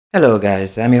Hello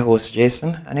guys, I'm your host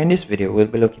Jason, and in this video we'll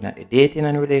be looking at the dating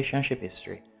and relationship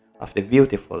history of the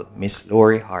beautiful Miss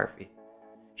Lori Harvey.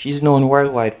 She's known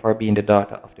worldwide for being the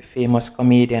daughter of the famous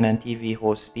comedian and TV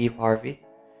host Steve Harvey.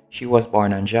 She was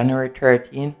born on January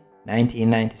 13,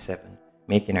 1997,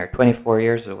 making her 24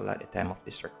 years old at the time of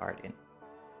this recording.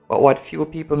 But what few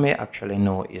people may actually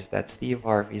know is that Steve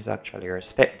Harvey is actually her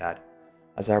stepdad,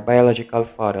 as her biological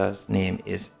father's name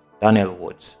is Donnell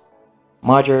Woods.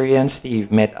 Marjorie and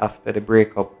Steve met after the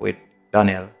breakup with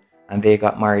Donnell, and they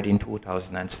got married in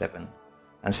 2007,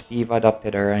 and Steve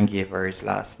adopted her and gave her his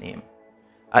last name.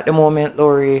 At the moment,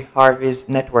 Lori Harvey's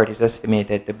net worth is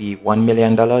estimated to be $1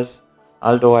 million,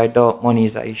 although I doubt money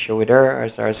is an issue with her,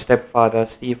 as her stepfather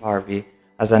Steve Harvey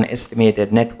has an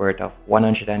estimated net worth of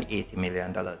 $180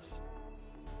 million.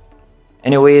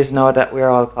 Anyways, now that we're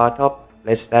all caught up,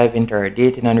 let's dive into her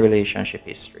dating and relationship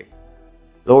history.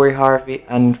 Lori Harvey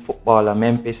and footballer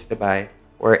Memphis Depay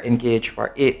were engaged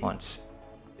for 8 months.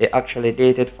 They actually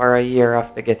dated for a year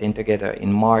after getting together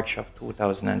in March of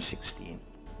 2016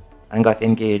 and got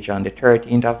engaged on the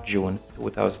 13th of June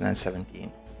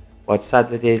 2017, but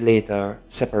sadly they later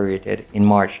separated in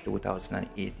March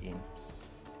 2018.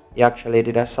 He actually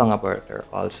did a song about her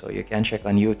also, you can check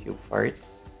on YouTube for it.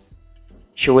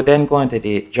 She would then go on to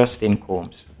date Justin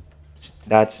Combs,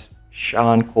 that's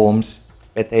Sean Combs,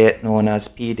 better yet known as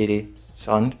P. Diddy's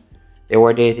son. They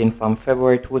were dating from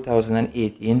February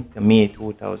 2018 to May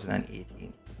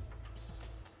 2018.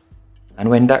 And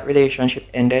when that relationship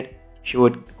ended, she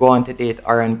would go on to date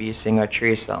R&B singer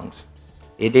Trey Songz.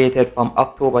 They dated from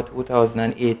October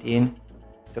 2018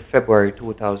 to February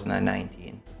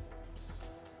 2019.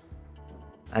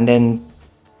 And then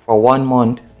for 1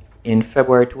 month, in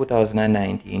February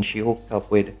 2019, she hooked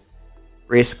up with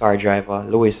race car driver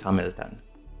Lewis Hamilton.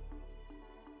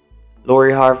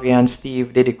 Lori Harvey and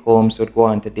Steve Diddy Combs would go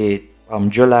on to date from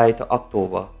July to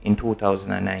October in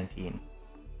 2019.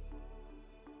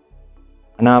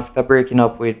 And after breaking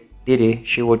up with Diddy,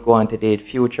 she would go on to date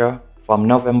Future from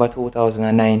November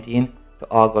 2019 to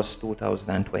August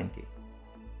 2020.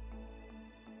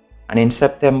 And in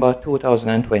September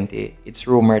 2020, it's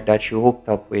rumored that she hooked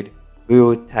up with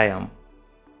thiam.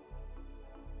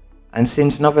 And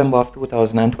since November of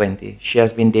 2020, she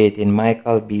has been dating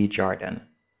Michael B. Jordan.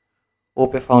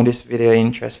 Hope you found this video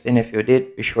interesting. If you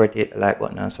did, be sure to hit the like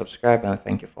button and subscribe, and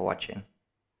thank you for watching.